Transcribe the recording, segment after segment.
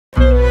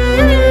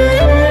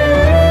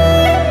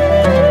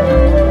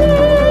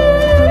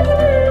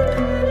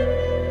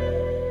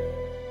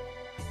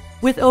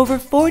With over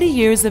 40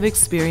 years of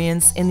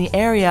experience in the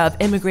area of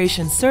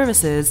immigration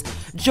services,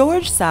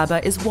 George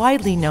Saba is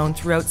widely known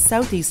throughout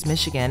Southeast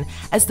Michigan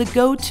as the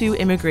go-to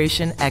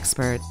immigration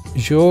expert.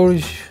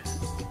 George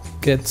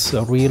gets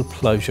a real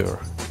pleasure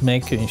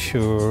making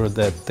sure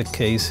that the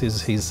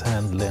cases he's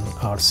handling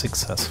are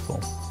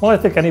successful. Well, I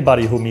think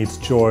anybody who meets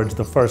George,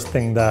 the first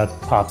thing that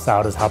pops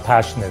out is how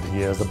passionate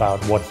he is about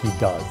what he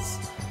does.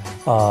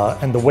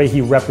 And the way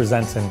he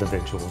represents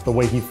individuals, the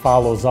way he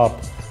follows up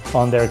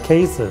on their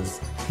cases.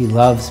 He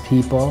loves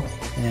people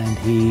and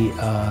he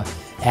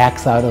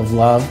acts out of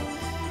love.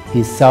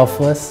 He's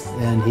selfless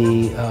and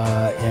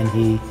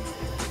he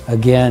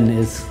again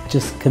is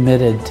just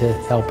committed to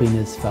helping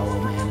his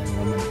fellow man and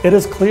woman. It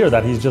is clear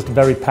that he's just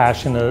very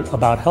passionate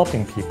about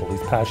helping people.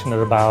 He's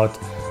passionate about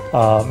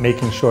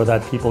making sure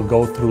that people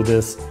go through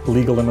this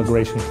legal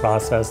immigration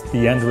process,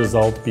 the end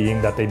result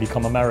being that they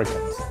become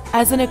Americans.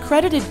 As an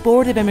accredited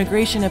Board of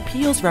Immigration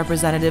Appeals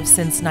representative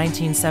since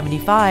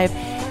 1975,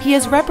 he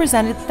has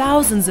represented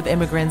thousands of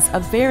immigrants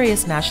of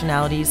various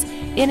nationalities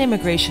in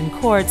immigration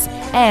courts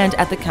and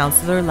at the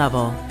counselor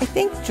level. I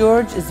think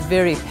George is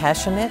very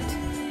passionate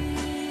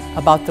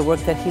about the work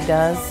that he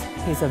does.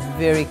 He's a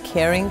very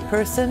caring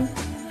person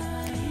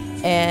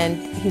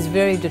and he's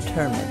very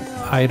determined.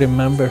 I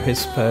remember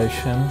his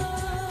passion,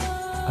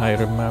 I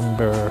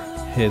remember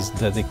his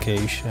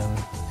dedication,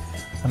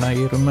 and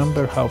I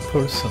remember how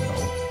personal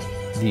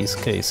these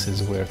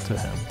cases were to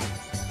him.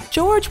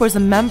 George was a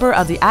member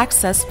of the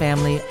Access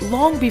family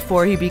long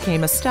before he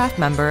became a staff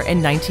member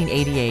in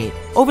 1988.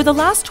 Over the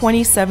last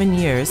 27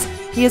 years,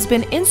 he has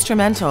been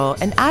instrumental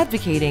in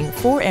advocating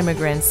for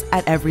immigrants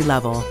at every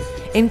level,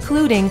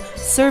 including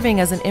serving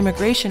as an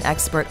immigration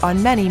expert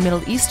on many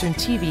Middle Eastern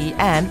TV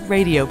and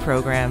radio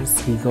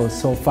programs. He goes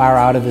so far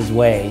out of his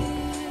way,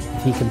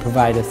 if he can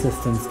provide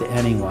assistance to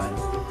anyone,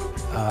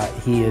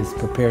 he is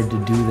prepared to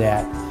do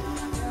that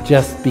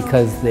just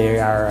because they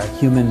are a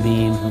human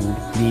being who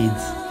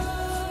needs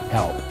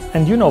help.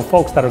 And you know,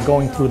 folks that are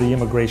going through the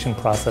immigration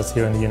process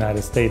here in the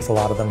United States, a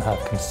lot of them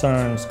have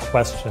concerns,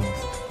 questions.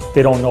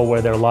 They don't know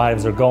where their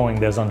lives are going.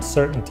 There's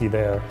uncertainty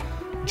there.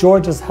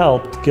 George has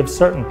helped give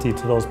certainty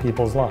to those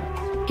people's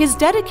lives. His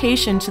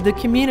dedication to the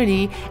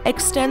community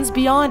extends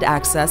beyond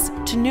Access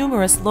to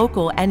numerous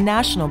local and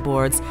national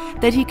boards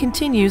that he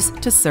continues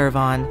to serve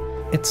on.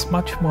 It's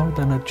much more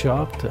than a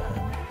job to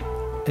him.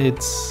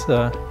 It's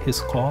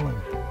his calling.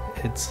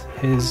 It's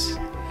his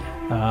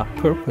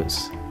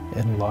purpose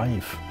in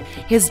life.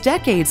 His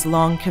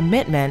decades-long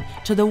commitment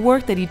to the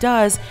work that he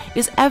does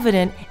is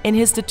evident in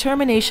his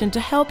determination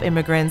to help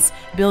immigrants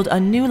build a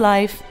new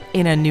life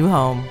in a new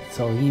home.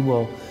 So he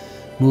will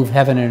move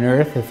heaven and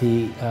earth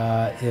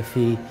if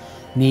he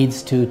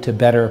needs to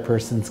better a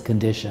person's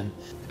condition.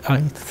 I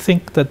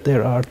think that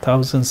there are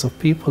thousands of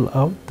people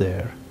out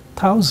there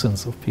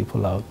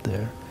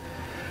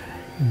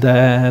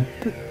that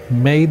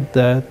made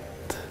that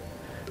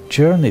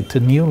journey to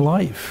new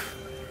life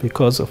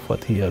because of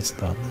what he has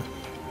done.